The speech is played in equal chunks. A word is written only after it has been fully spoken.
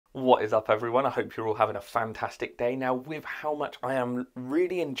What is up, everyone? I hope you're all having a fantastic day. Now, with how much I am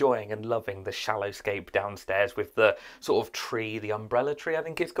really enjoying and loving the shallow scape downstairs with the sort of tree, the umbrella tree I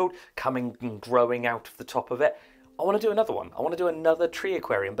think it's called, coming and growing out of the top of it, I want to do another one. I want to do another tree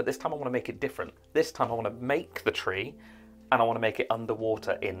aquarium, but this time I want to make it different. This time I want to make the tree and I want to make it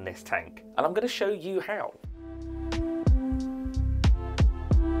underwater in this tank. And I'm going to show you how.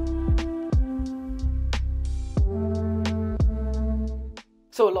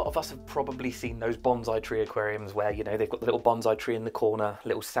 So a lot of us have probably seen those bonsai tree aquariums where, you know, they've got the little bonsai tree in the corner, a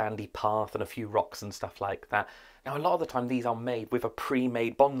little sandy path and a few rocks and stuff like that. Now, a lot of the time these are made with a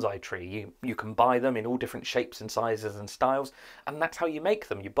pre-made bonsai tree. You can buy them in all different shapes and sizes and styles, and that's how you make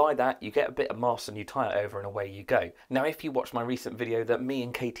them. You buy that, you get a bit of moss and you tie it over and away you go. Now, if you watch my recent video that me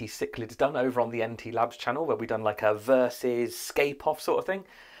and Katie Cichlid's done over on the NT Labs channel, where we done like a versus scape off sort of thing,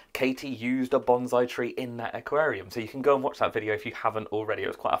 Katie used a bonsai tree in that aquarium, so you can go and watch that video if you haven't already. It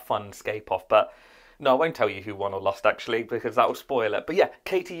was quite a fun scape off, but no, I won't tell you who won or lost actually, because that will spoil it. But yeah,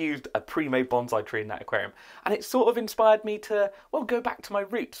 Katie used a pre-made bonsai tree in that aquarium, and it sort of inspired me to, well, go back to my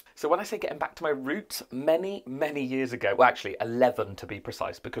roots. So when I say getting back to my roots, many years ago, well actually 11 to be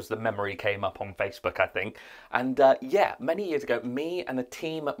precise, because the memory came up on Facebook I think, and yeah, many years ago, me and a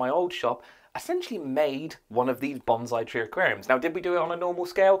team at my old shop essentially made one of these bonsai tree aquariums. Now, did we do it on a normal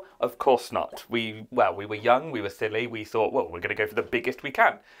scale? Of course not. We were young, we were silly, we thought, well, we're going to go for the biggest we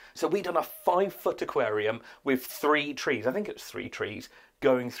can. So we done a 5-foot aquarium with 3 trees, I think it was 3 trees,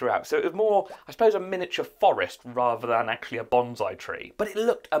 going throughout. So it was more, I suppose, a miniature forest rather than actually a bonsai tree. But it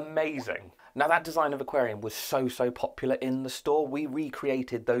looked amazing. Now, that design of aquarium was so popular in the store. We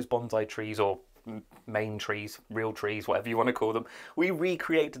recreated those bonsai trees, or main trees, real trees, whatever you want to call them. We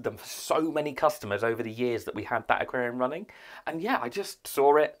recreated them for so many customers over the years that we had that aquarium running. And yeah, I just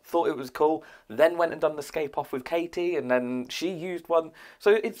saw it, thought it was cool, then went and done the scape off with Katie, and then she used one.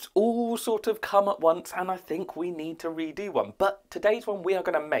 So it's all sort of come at once, and I think we need to redo one. But today's one we are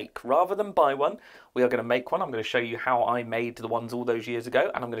going to make. Rather than buy one, we are going to make one. I'm going to show you how I made the ones all those years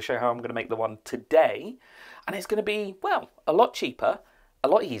ago, and I'm going to show you how I'm going to make the one today. And it's going to be, well, a lot cheaper, a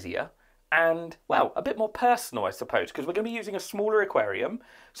lot easier, and, well, a bit more personal, I suppose, because we're going to be using a smaller aquarium,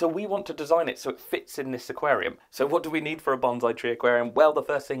 so we want to design it so it fits in this aquarium. So what do we need for a bonsai tree aquarium? Well, the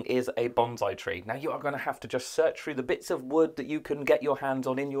first thing is a bonsai tree. Now, you are going to have to just search through the bits of wood that you can get your hands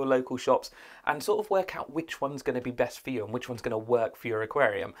on in your local shops and sort of work out which one's going to be best for you and which one's going to work for your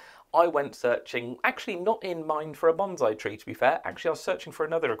aquarium. I went searching, actually not in mind for a bonsai tree, to be fair. Actually, I was searching for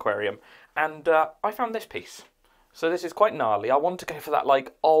another aquarium, and I found this piece. So this is quite gnarly. I want to go for that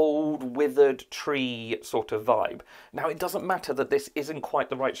like old withered tree sort of vibe. Now, it doesn't matter that this isn't quite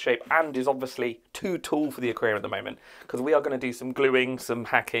the right shape and is obviously too tall for the aquarium at the moment, because we are going to do some gluing, some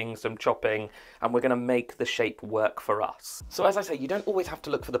hacking, some chopping, and we're going to make the shape work for us. So as I say, you don't always have to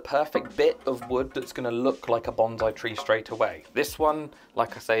look for the perfect bit of wood that's going to look like a bonsai tree straight away. This one,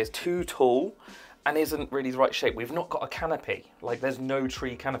 like I say, is too tall and isn't really the right shape. We've not got a canopy. Like, there's no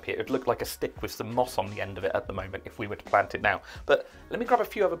tree canopy. It would look like a stick with some moss on the end of it at the moment if we were to plant it now. But let me grab a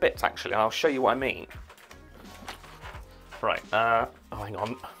few other bits, actually, and I'll show you what I mean. Right, oh, hang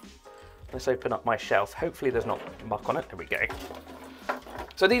on. Let's open up my shelf. Hopefully there's not muck on it. There we go.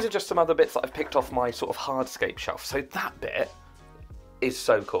 So these are just some other bits that I've picked off my sort of hardscape shelf. So that bit is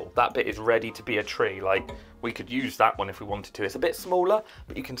so cool. That bit is ready to be a tree. Like, we could use that one if we wanted to. It's a bit smaller,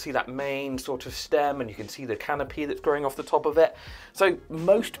 but you can see that main sort of stem and you can see the canopy that's growing off the top of it. So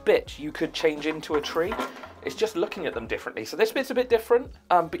most bits you could change into a tree. It's just looking at them differently. So this bit's a bit different,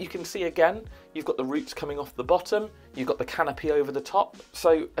 but you can see again, you've got the roots coming off the bottom, you've got the canopy over the top.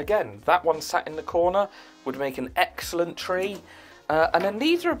 So again, that one sat in the corner would make an excellent tree. And then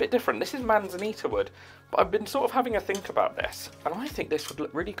these are a bit different. This is manzanita wood, but I've been sort of having a think about this, and I think this would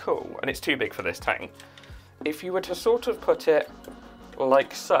look really cool, and it's too big for this tank. If you were to sort of put it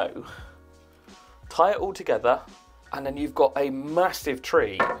like so, tie it all together, and then you've got a massive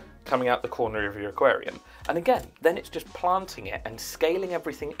tree coming out the corner of your aquarium. And again, then it's just planting it and scaling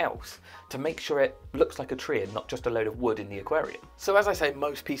everything else to make sure it looks like a tree and not just a load of wood in the aquarium. So as I say,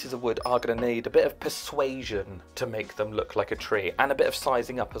 most pieces of wood are going to need a bit of persuasion to make them look like a tree, and a bit of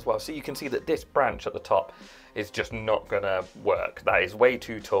sizing up as well. So you can see that this branch at the top is just not going to work. That is way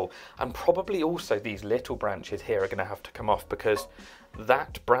too tall. And probably also these little branches here are going to have to come off, because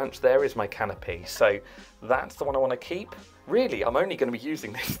that branch there is my canopy. So that's the one I want to keep. Really, I'm only going to be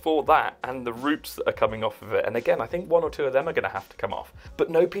using this for that and the roots that are coming off of it. And again, I think 1 or 2 of them are going to have to come off. But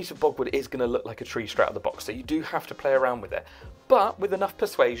no piece of bogwood is going to look like a tree straight out of the box, so you do have to play around with it. But with enough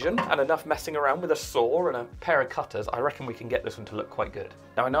persuasion and enough messing around with a saw and a pair of cutters, I reckon we can get this one to look quite good.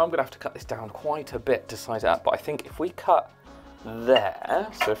 Now, I know I'm going to have to cut this down quite a bit to size it up, but I think if we cut there.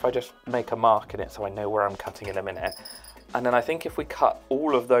 So if I just make a mark in it so I know where I'm cutting in a minute. And then I think if we cut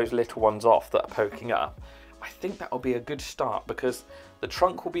all of those little ones off that are poking up, I think that'll be a good start, because the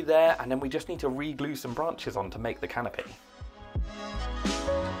trunk will be there and then we just need to re-glue some branches on to make the canopy.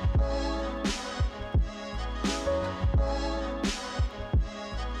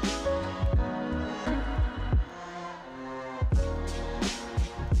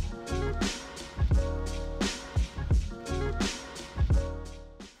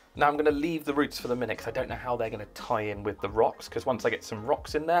 Now I'm going to leave the roots for the minute because I don't know how they're going to tie in with the rocks, because once I get some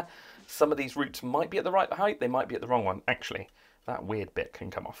rocks in there, some of these roots might be at the right height, they might be at the wrong one. Actually, that weird bit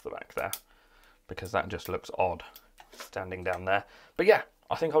can come off the back there because that just looks odd standing down there. But yeah,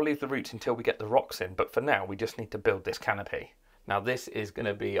 I think I'll leave the roots until we get the rocks in, but for now we just need to build this canopy. Now this is going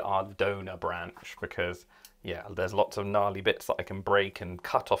to be our donor branch because yeah, there's lots of gnarly bits that I can break and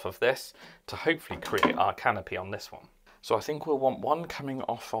cut off of this to hopefully create our canopy on this one. So I think we'll want one coming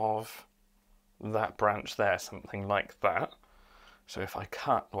off of that branch there, something like that. So if I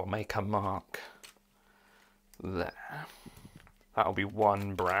cut or make a mark there, that'll be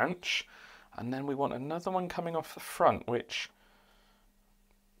one branch. And then we want another one coming off the front, which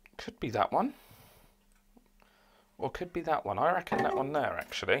could be that one. Or could be that one. I reckon that one there,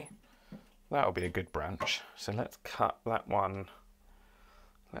 actually. That'll be a good branch. So let's cut that one,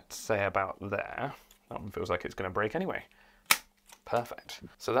 let's say about there. That one feels like it's going to break anyway. Perfect.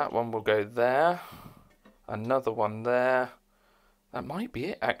 So that one will go there. Another one there. That might be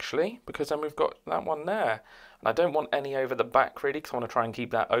it, actually, because then we've got that one there. And I don't want any over the back, really, because I want to try and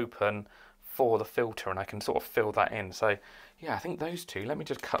keep that open for the filter, and I can sort of fill that in. So, yeah, I think those two. Let me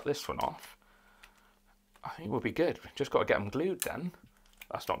just cut this one off. I think we'll be good. We've just got to get them glued then.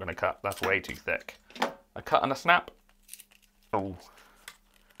 That's not going to cut. That's way too thick. A cut and a snap. Oh.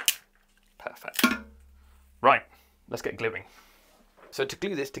 Perfect. Right, let's get gluing. So to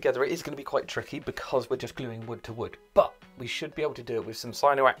glue this together, it is going to be quite tricky because we're just gluing wood to wood, but we should be able to do it with some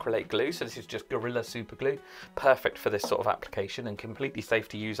cyanoacrylate glue. So this is just Gorilla Super Glue, perfect for this sort of application and completely safe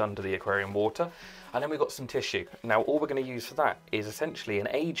to use under the aquarium water. And then we've got some tissue. Now all we're going to use for that is essentially an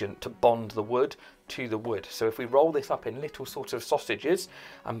agent to bond the wood to the wood. So if we roll this up in little sort of sausages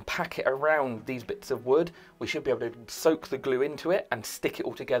and pack it around these bits of wood, we should be able to soak the glue into it and stick it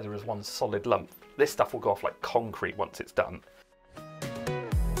all together as one solid lump. This stuff will go off like concrete once it's done.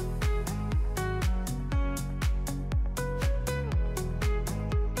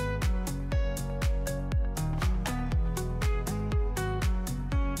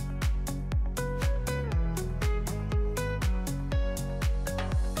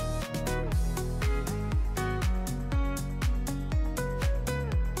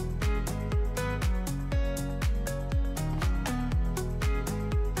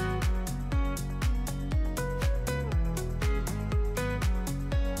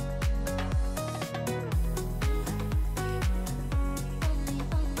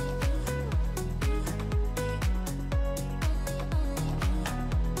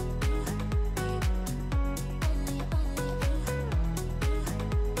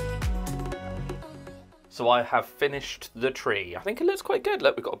 So I have finished the tree. I think it looks quite good.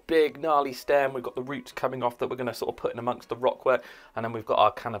 Look, we've got a big gnarly stem. We've got the roots coming off that we're going to sort of put in amongst the rockwork. And then we've got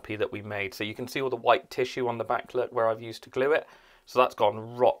our canopy that we made. So you can see all the white tissue on the back, look, where I've used to glue it. So that's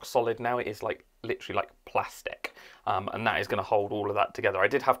gone rock solid now. It is like literally like plastic. And that is going to hold all of that together. I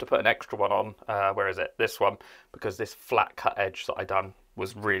did have to put an extra one on. Where is it? This one. Because this flat cut edge that I done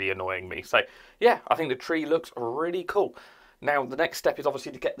was really annoying me. So yeah, I think the tree looks really cool. Now, the next step is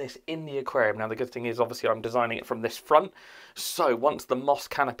obviously to get this in the aquarium. Now, the good thing is, obviously, I'm designing it from this front. So, once the moss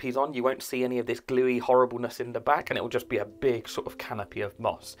canopy's on, you won't see any of this gluey horribleness in the back, and it will just be a big sort of canopy of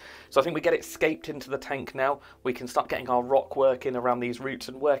moss. So, I think we get it scaped into the tank now. We can start getting our rock work in around these roots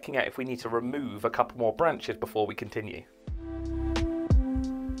and working out if we need to remove a couple more branches before we continue.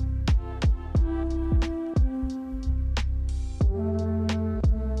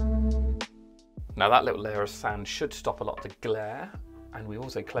 Now that little layer of sand should stop a lot of the glare, and we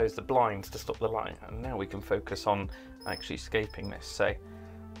also close the blinds to stop the light, and now we can focus on actually scaping this. So,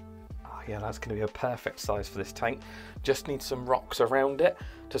 oh yeah, that's going to be a perfect size for this tank. Just need some rocks around it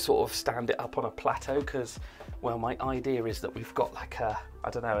to sort of stand it up on a plateau, because, well, my idea is that we've got like a,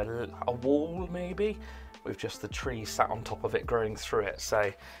 I don't know, a wall maybe, with just the tree sat on top of it growing through it.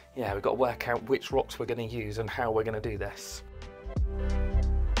 So yeah, we've got to work out which rocks we're going to use and how we're going to do this.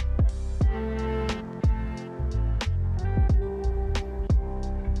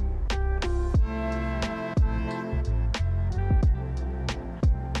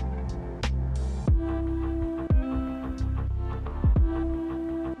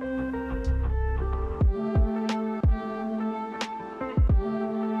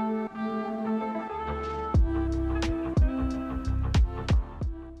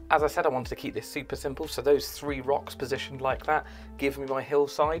 As I said, I wanted to keep this super simple, so those 3 rocks positioned like that give me my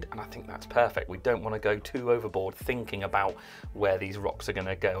hillside, and I think that's perfect. We don't want to go too overboard thinking about where these rocks are going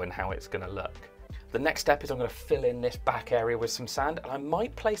to go and how it's going to look. The next step is I'm going to fill in this back area with some sand, and I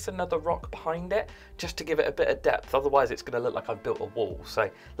might place another rock behind it just to give it a bit of depth, otherwise it's going to look like I've built a wall. So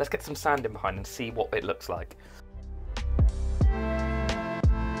let's get some sand in behind and see what it looks like.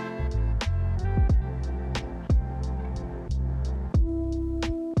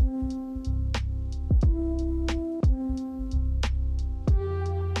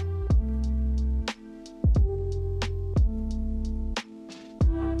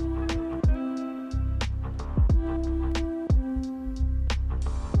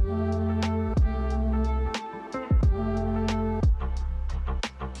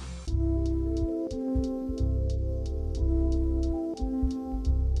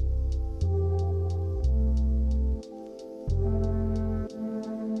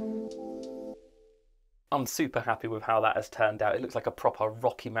 I'm super happy with how that has turned out. It looks like a proper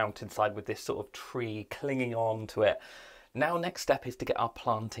rocky mountainside with this sort of tree clinging on to it. Now, next step is to get our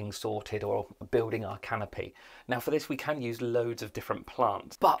planting sorted or building our canopy. Now for this we can use loads of different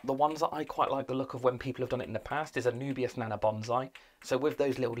plants, but the ones that I quite like the look of when people have done it in the past is a Nubius nana bonsai. So with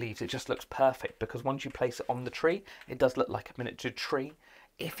those little leaves it just looks perfect because once you place it on the tree it does look like a miniature tree.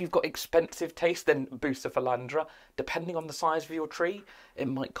 If you've got expensive taste, then Bucephalandra, depending on the size of your tree, it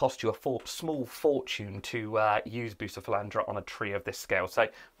might cost you a small fortune to use Bucephalandra on a tree of this scale. So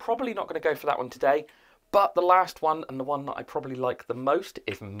probably not going to go for that one today. But the last one, and the one that I probably like the most,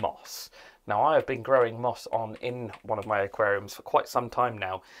 is moss. Now, I have been growing moss in one of my aquariums for quite some time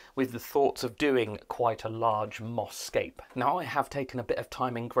now, with the thoughts of doing quite a large moss scape. Now, I have taken a bit of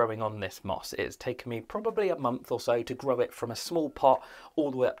time in growing on this moss. It's taken me probably a month or so to grow it from a small pot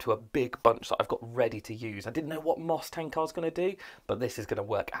all the way up to a big bunch that I've got ready to use. I didn't know what moss tank I was going to do, but this is going to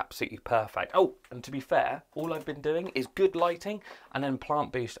work absolutely perfect. Oh, and to be fair, all I've been doing is good lighting and then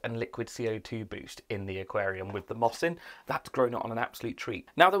plant boost and liquid CO2 boost in the aquarium with the moss in. That's grown it on an absolute treat.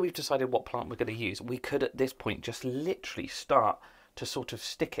 Now that we've decided what plant we're going to use, we could at this point just literally start to sort of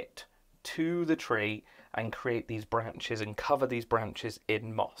stick it to the tree and create these branches and cover these branches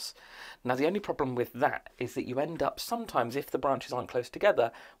in moss. Now the only problem with that is that you end up sometimes, if the branches aren't close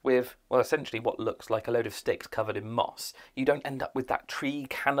together, with, well, essentially what looks like a load of sticks covered in moss. You don't end up with that tree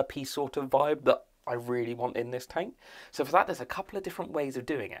canopy sort of vibe that I really want in this tank. So for that there's a couple of different ways of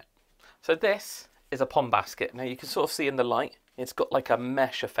doing it. So this is a pond basket. Now you can sort of see in the light it's got like a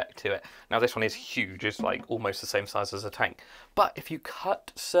mesh effect to it. Now this one is huge, it's like almost the same size as a tank. But if you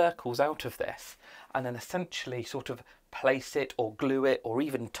cut circles out of this and then essentially sort of place it or glue it or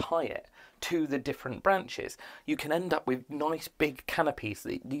even tie it to the different branches, you can end up with nice big canopies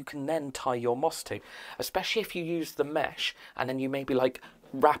that you can then tie your moss to. Especially if you use the mesh and then you maybe like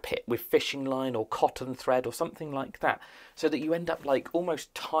wrap it with fishing line or cotton thread or something like that, so that you end up like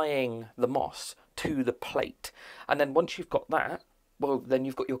almost tying the moss to the plate. And then once you've got that, well, then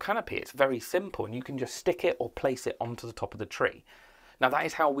you've got your canopy. It's very simple and you can just stick it or place it onto the top of the tree. Now that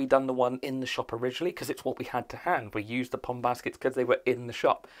is how we done the one in the shop originally, because it's what we had to hand. We used the pond baskets because they were in the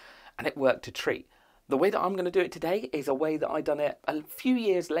shop and it worked a treat. The way that I'm going to do it today is a way that I done it a few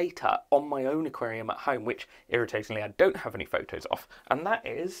years later on my own aquarium at home, which irritatingly I don't have any photos of, and that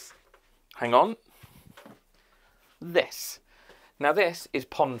is, hang on, this. Now this is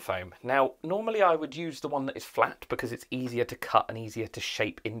pond foam. Now normally I would use the one that is flat because it's easier to cut and easier to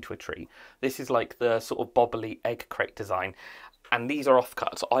shape into a tree. This is like the sort of bobbly egg crate design. And these are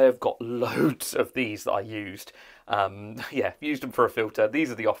offcuts. I have got loads of these that I used. Yeah, used them for a filter. These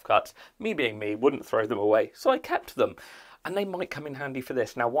are the offcuts. Me being me, wouldn't throw them away, so I kept them. And they might come in handy for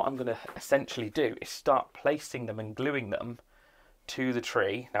this. Now what I'm going to essentially do is start placing them and gluing them to the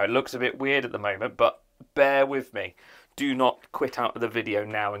tree. Now it looks a bit weird at the moment, but bear with me. Do not quit out of the video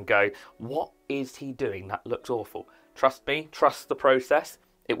now and go, what is he doing? That looks awful. Trust me, trust the process.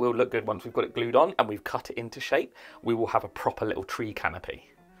 It will look good once we've got it glued on and we've cut it into shape. We will have a proper little tree canopy.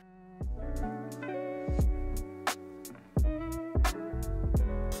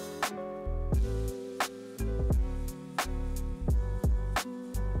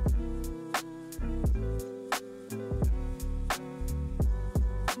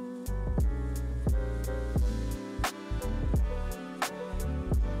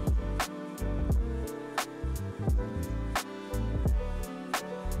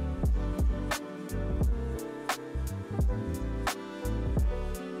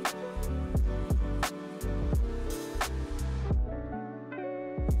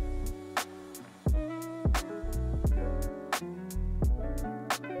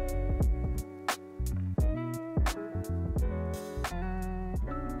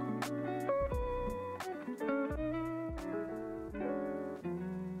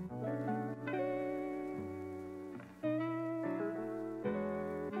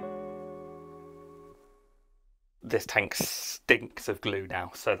 this tank stinks of glue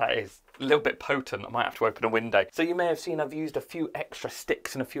now, so that is a little bit potent. I might have to open a window. So you may have seen I've used a few extra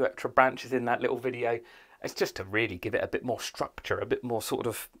sticks and a few extra branches in that little video. It's just to really give it a bit more structure, a bit more sort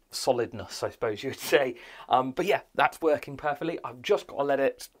of solidness, I suppose you would say. But yeah, that's working perfectly. I've just got to let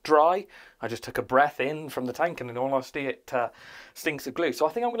it dry. I just took a breath in from the tank and in all honesty it stinks of glue. So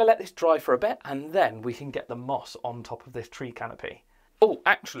I think I'm going to let this dry for a bit and then we can get the moss on top of this tree canopy. Oh,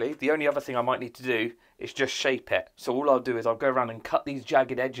 actually, the only other thing I might need to do is just shape it. So all I'll do is I'll go around and cut these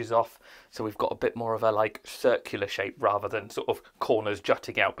jagged edges off so we've got a bit more of a like circular shape rather than sort of corners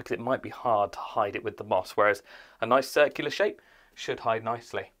jutting out, because it might be hard to hide it with the moss, whereas a nice circular shape should hide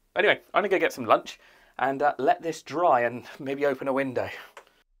nicely. Anyway, I'm going to go get some lunch and let this dry and maybe open a window.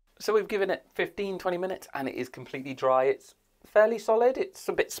 So we've given it 15-20 minutes and it is completely dry. It's fairly solid. It's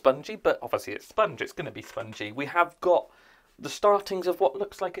a bit spongy, but obviously it's sponge. It's going to be spongy. We have got the startings of what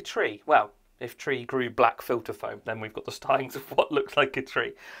looks like a tree. Well, if tree grew black filter foam, then we've got the startings of what looks like a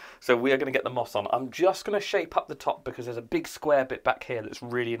tree. So we are going to get the moss on. I'm just going to shape up the top because there's a big square bit back here that's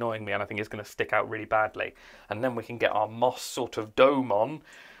really annoying me and I think it's going to stick out really badly. And then we can get our moss sort of dome on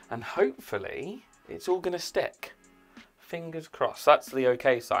and hopefully it's all going to stick. Fingers crossed. That's the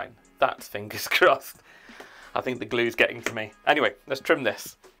okay sign. That's fingers crossed. I think the glue's getting to me. Anyway, let's trim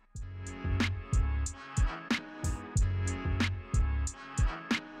this.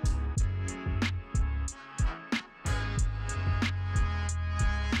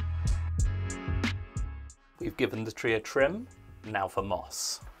 We've given the tree a trim, now for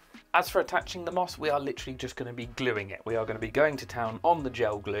moss. As for attaching the moss, we are literally just going to be gluing it. We are going to be going to town on the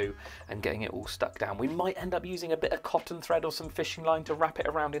gel glue and getting it all stuck down. We might end up using a bit of cotton thread or some fishing line to wrap it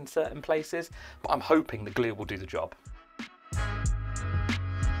around in certain places, but I'm hoping the glue will do the job.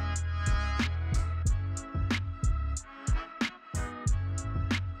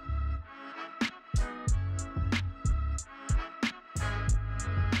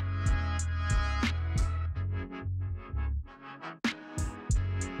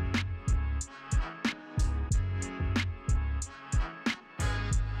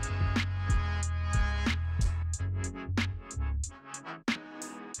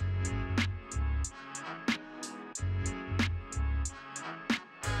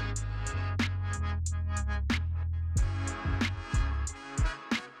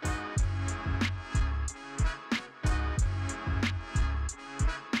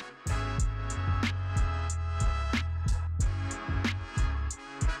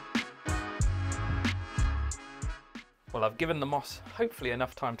 Well, I've given the moss hopefully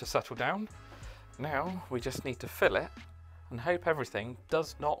enough time to settle down. Now we just need to fill it and hope everything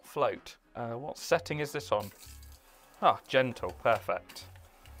does not float. What setting is this on? Ah, gentle, perfect.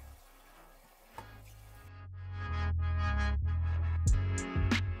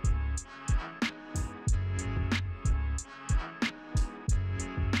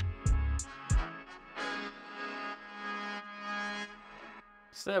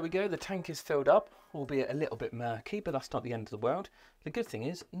 So there we go, the tank is filled up, albeit a little bit murky, but that's not the end of the world. The good thing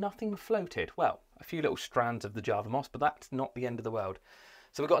is, nothing floated. Well, a few little strands of the Java moss, but that's not the end of the world.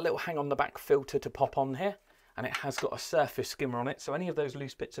 So we've got a little hang on the back filter to pop on here, and it has got a surface skimmer on it, so any of those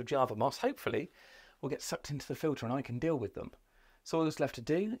loose bits of Java moss, hopefully, will get sucked into the filter and I can deal with them. So all that's left to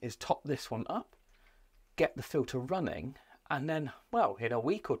do is top this one up, get the filter running, and then, well, in a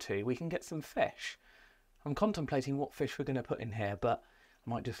week or two, we can get some fish. I'm contemplating what fish we're going to put in here, but I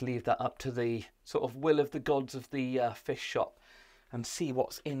might just leave that up to the sort of will of the gods of the fish shop and see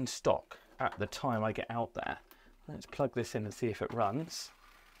what's in stock at the time I get out there. Let's plug this in and see if it runs.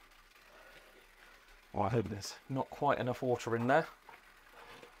 Oh, I hope there's not quite enough water in there.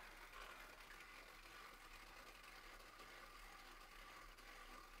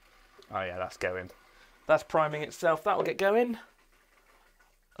 Oh yeah, that's going. That's priming itself. That'll get going.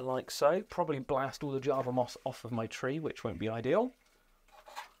 Like so. Probably blast all the Java moss off of my tree, which won't be ideal.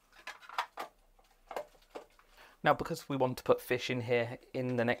 Now, because we want to put fish in here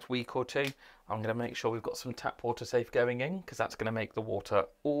in the next week or two, I'm going to make sure we've got some tap water safe going in, because that's going to make the water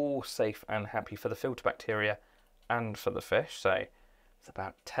all safe and happy for the filter bacteria and for the fish. So it's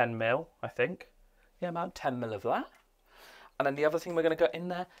about 10 mil, I think. Yeah, about 10 mil of that. And then the other thing we're going to get in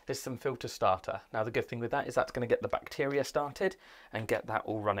there is some filter starter. Now, the good thing with that is that's going to get the bacteria started and get that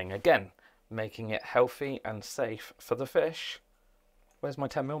all running again, making it healthy and safe for the fish. Where's my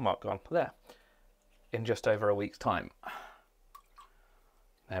 10 mil mark gone? There. In just over a week's time.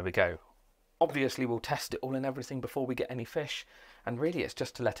 There we go. Obviously we'll test it all and everything before we get any fish, and really it's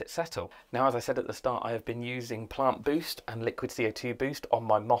just to let it settle. Now, as I said at the start, I have been using plant boost and liquid CO2 boost on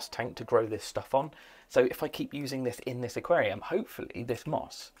my moss tank to grow this stuff on. So if I keep using this in this aquarium, hopefully this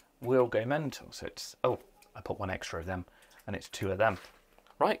moss will go mental. So it's, oh, I put one extra of them, and it's 2 of them.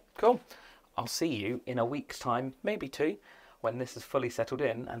 Right, cool. I'll see you in a week's time, maybe 2, when this is fully settled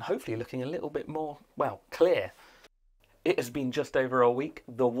in and hopefully looking a little bit more, well, clear. It has been just over a week.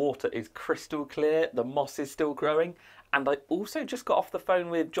 The water is crystal clear. The moss is still growing. And I also just got off the phone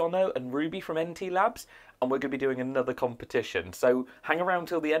with Jono and Ruby from NT Labs, and we're going to be doing another competition. So hang around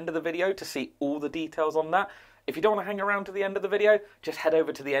till the end of the video to see all the details on that. If you don't want to hang around to the end of the video, just head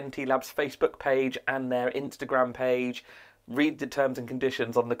over to the NT Labs Facebook page and their Instagram page. Read the terms and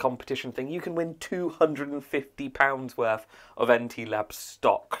conditions on the competition thing. You can win £250 worth of NT Labs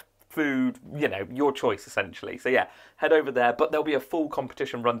stock. Food, you know, your choice essentially. So yeah, head over there, but there'll be a full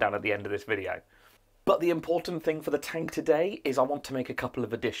competition rundown at the end of this video. But the important thing for the tank today is I want to make a couple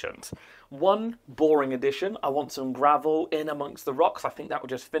of additions. One boring addition, I want some gravel in amongst the rocks. I think that will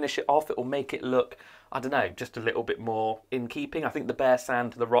just finish it off. It will make it look, I don't know, just a little bit more in keeping. I think the bare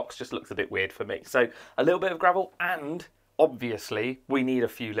sand to the rocks just looks a bit weird for me. So a little bit of gravel, and obviously we need a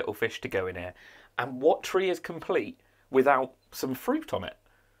few little fish to go in here. And what tree is complete without some fruit on it?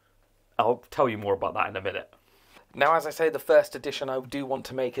 I'll tell you more about that in a minute. Now, as I say, the first addition I do want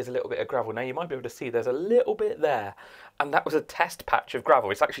to make is a little bit of gravel. Now, you might be able to see there's a little bit there, and that was a test patch of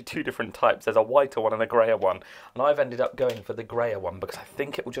gravel. It's actually 2 different types. There's a whiter one and a greyer one, and I've ended up going for the greyer one because I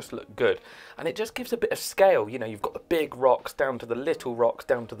think it will just look good. And it just gives a bit of scale. You know, you've got the big rocks down to the little rocks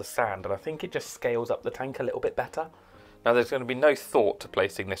down to the sand, and I think it just scales up the tank a little bit better. Now, there's going to be no thought to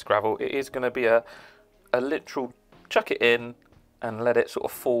placing this gravel. It is going to be a literal chuck it in and let it sort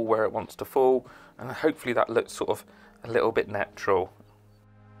of fall where it wants to fall, and hopefully that looks sort of a little bit natural.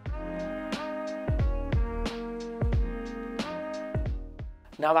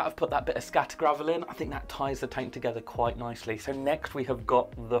 Now that I've put that bit of scatter gravel in, I think that ties the tank together quite nicely. So next we have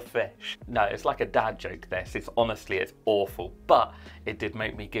got the fish. No, it's like a dad joke this. It's awful, but it did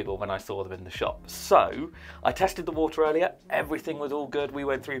make me giggle when I saw them in the shop. So I tested the water earlier. Everything was all good. We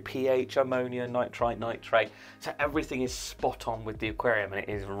went through pH, ammonia, nitrite, nitrate. So everything is spot on with the aquarium, and it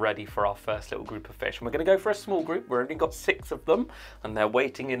is ready for our first little group of fish. And we're going to go for a small group. We've only got 6 of them, and they're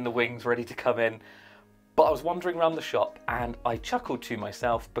waiting in the wings, ready to come in. But I was wandering around the shop and I chuckled to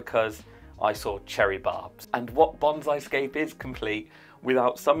myself because I saw cherry barbs. And what Bonsai is complete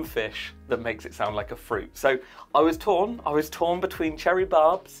without some fish that makes it sound like a fruit? So I was torn between cherry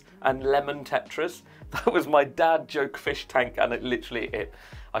barbs and lemon tetras. That was my dad joke fish tank, and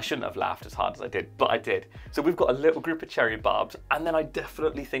I shouldn't have laughed as hard as I did, but I did. So we've got a little group of cherry barbs, and then I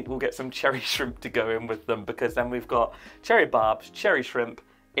definitely think we'll get some cherry shrimp to go in with them, because then we've got cherry barbs, cherry shrimp,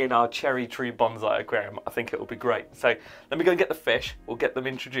 in our cherry tree bonsai aquarium. I think it will be great. So let me go and get the fish, we'll get them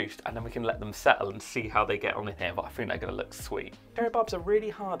introduced, and then we can let them settle and see how they get on in here, but I think they're going to look sweet. Cherry barbs are really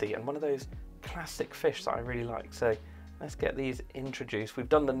hardy and one of those classic fish that I really like. So let's get these introduced. We've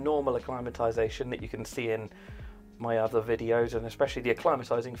done the normal acclimatization that you can see in my other videos, and especially the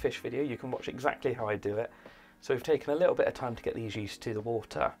acclimatizing fish video. You can watch exactly how I do it. So we've taken a little bit of time to get these used to the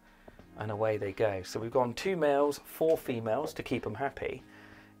water, and away they go. So we've gone 2 males, 4 females to keep them happy.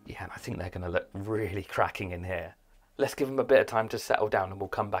 Yeah, and I think they're going to look really cracking in here. Let's give them a bit of time to settle down and we'll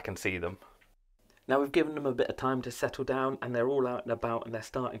come back and see them. Now we've given them a bit of time to settle down, and they're all out and about, and they're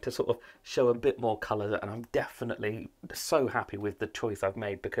starting to sort of show a bit more colour, and I'm definitely so happy with the choice I've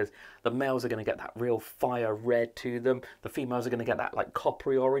made, because the males are going to get that real fire red to them. The females are going to get that like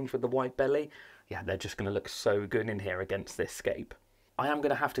coppery orange with the white belly. Yeah, they're just going to look so good in here against this scape. I am going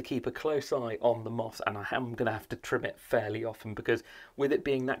to have to keep a close eye on the moss, and I am going to have to trim it fairly often, because with it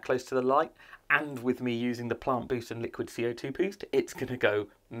being that close to the light, and with me using the plant boost and liquid CO2 boost, it's going to go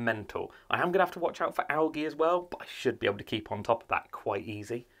mental. I am going to have to watch out for algae as well, but I should be able to keep on top of that quite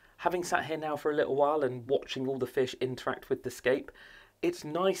easy. Having sat here now for a little while and watching all the fish interact with the scape, it's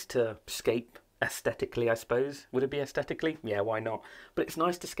nice to scape aesthetically, I suppose. Would it be aesthetically? Yeah, why not? But it's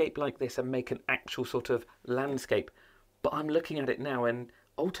nice to scape like this and make an actual sort of landscape. But I'm looking at it now, and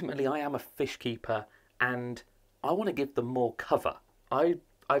ultimately I am a fish keeper, and I want to give them more cover. I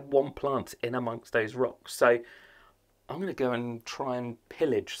want plants in amongst those rocks, so I'm going to go and try and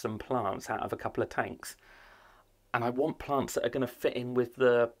pillage some plants out of a couple of tanks. And I want plants that are going to fit in with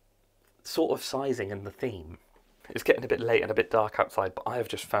the sort of sizing and the theme. It's getting a bit late and a bit dark outside, but I have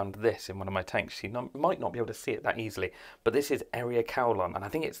just found this in one of my tanks. You might not be able to see it that easily, but this is Area Cowlon, and I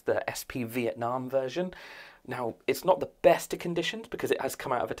think it's the SP Vietnam version. Now, it's not the best of conditions because it has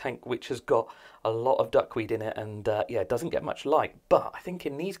come out of a tank which has got a lot of duckweed in it, and yeah, it doesn't get much light. But I think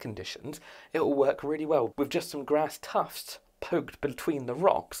in these conditions, it will work really well with just some grass tufts poked between the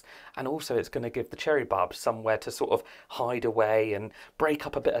rocks, and also it's going to give the cherry barbs somewhere to sort of hide away and break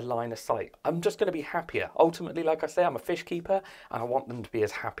up a bit of line of sight. I'm just going to be happier. Ultimately, like I say, I'm a fish keeper, and I want them to be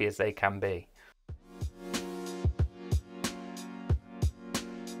as happy as they can be.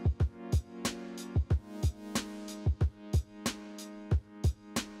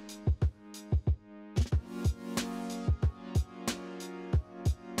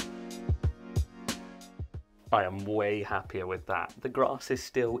 I am way happier with that. The grass is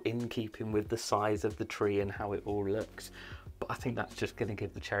still in keeping with the size of the tree and how it all looks. But I think that's just going to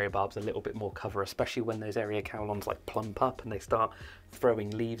give the cherry barbs a little bit more cover, especially when those Eriocalons like plump up and they start throwing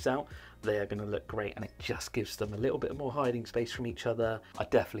leaves out. They are going to look great, and it just gives them a little bit more hiding space from each other. I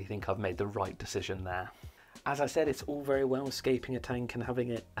definitely think I've made the right decision there. As I said, it's all very well scaping a tank and having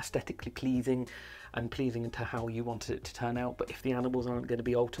it aesthetically pleasing and pleasing to how you want it to turn out, but if the animals aren't going to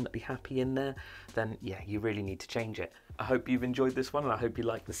be ultimately happy in there, then yeah, you really need to change it. I hope you've enjoyed this one, and I hope you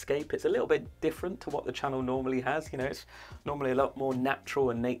like the scape. It's a little bit different to what the channel normally has. You know, it's normally a lot more natural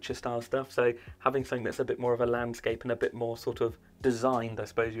and nature style stuff, so having something that's a bit more of a landscape and a bit more sort of designed, I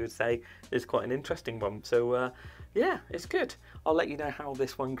suppose you would say, is quite an interesting one. So yeah, it's good. I'll let you know how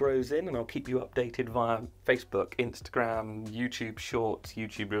this one grows in, and I'll keep you updated via Facebook, Instagram, YouTube Shorts,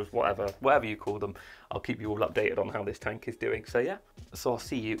 YouTube Reels, whatever you call them. I'll keep you all updated on how this tank is doing. So yeah, so I'll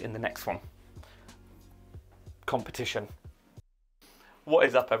see you in the next one. Competition. What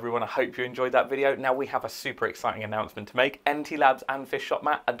is up, everyone? I hope you enjoyed that video. Now we have a super exciting announcement to make. NT Labs and Fish Shop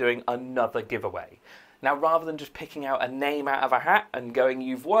Matt are doing another giveaway. Now, rather than just picking out a name out of a hat and going,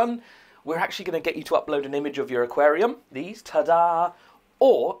 you've won, we're actually going to get you to upload an image of your aquarium, these, ta-da,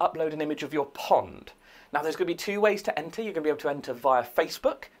 or upload an image of your pond. Now, there's going to be two ways to enter. You're going to be able to enter via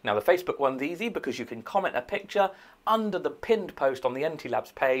Facebook. Now, the Facebook one's easy because you can comment a picture under the pinned post on the NT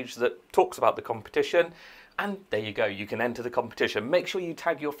Labs page that talks about the competition. And there you go, you can enter the competition. Make sure you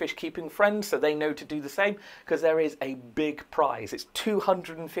tag your fish keeping friends so they know to do the same, because there is a big prize. It's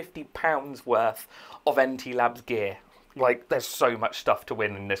 £250 worth of NT Labs gear. Like, there's so much stuff to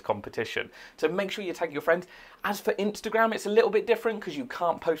win in this competition. So make sure you tag your friends. As for Instagram, it's a little bit different because you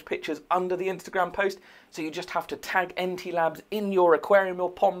can't post pictures under the Instagram post. So you just have to tag NT Labs in your aquarium or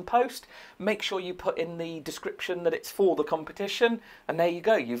pond post. Make sure you put in the description that it's for the competition. And there you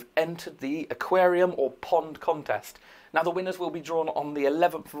go, you've entered the aquarium or pond contest. Now, the winners will be drawn on the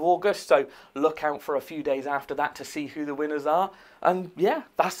 11th of August, so look out for a few days after that to see who the winners are. And yeah,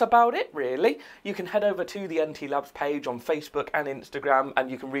 that's about it, really. You can head over to the NT Labs page on Facebook and Instagram,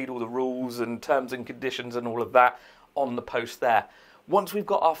 and you can read all the rules and terms and conditions and all of that on the post there. Once we've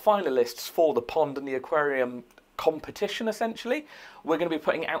got our finalists for the pond and the aquarium competition, essentially, we're going to be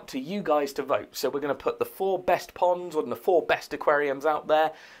putting it out to you guys to vote. So we're going to put the 4 best ponds and the 4 best aquariums out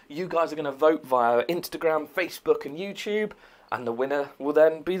there. You guys are going to vote via Instagram, Facebook and YouTube, and the winner will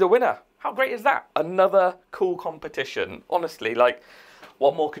then be the winner. How great is that? Another cool competition. Honestly, like,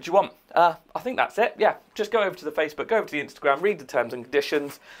 what more could you want? I think that's it. Yeah, just go over to the Facebook, go over to the Instagram, read the terms and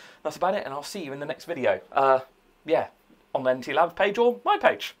conditions. That's about it, and I'll see you in the next video. Yeah, on the NT Labs page or my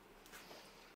page.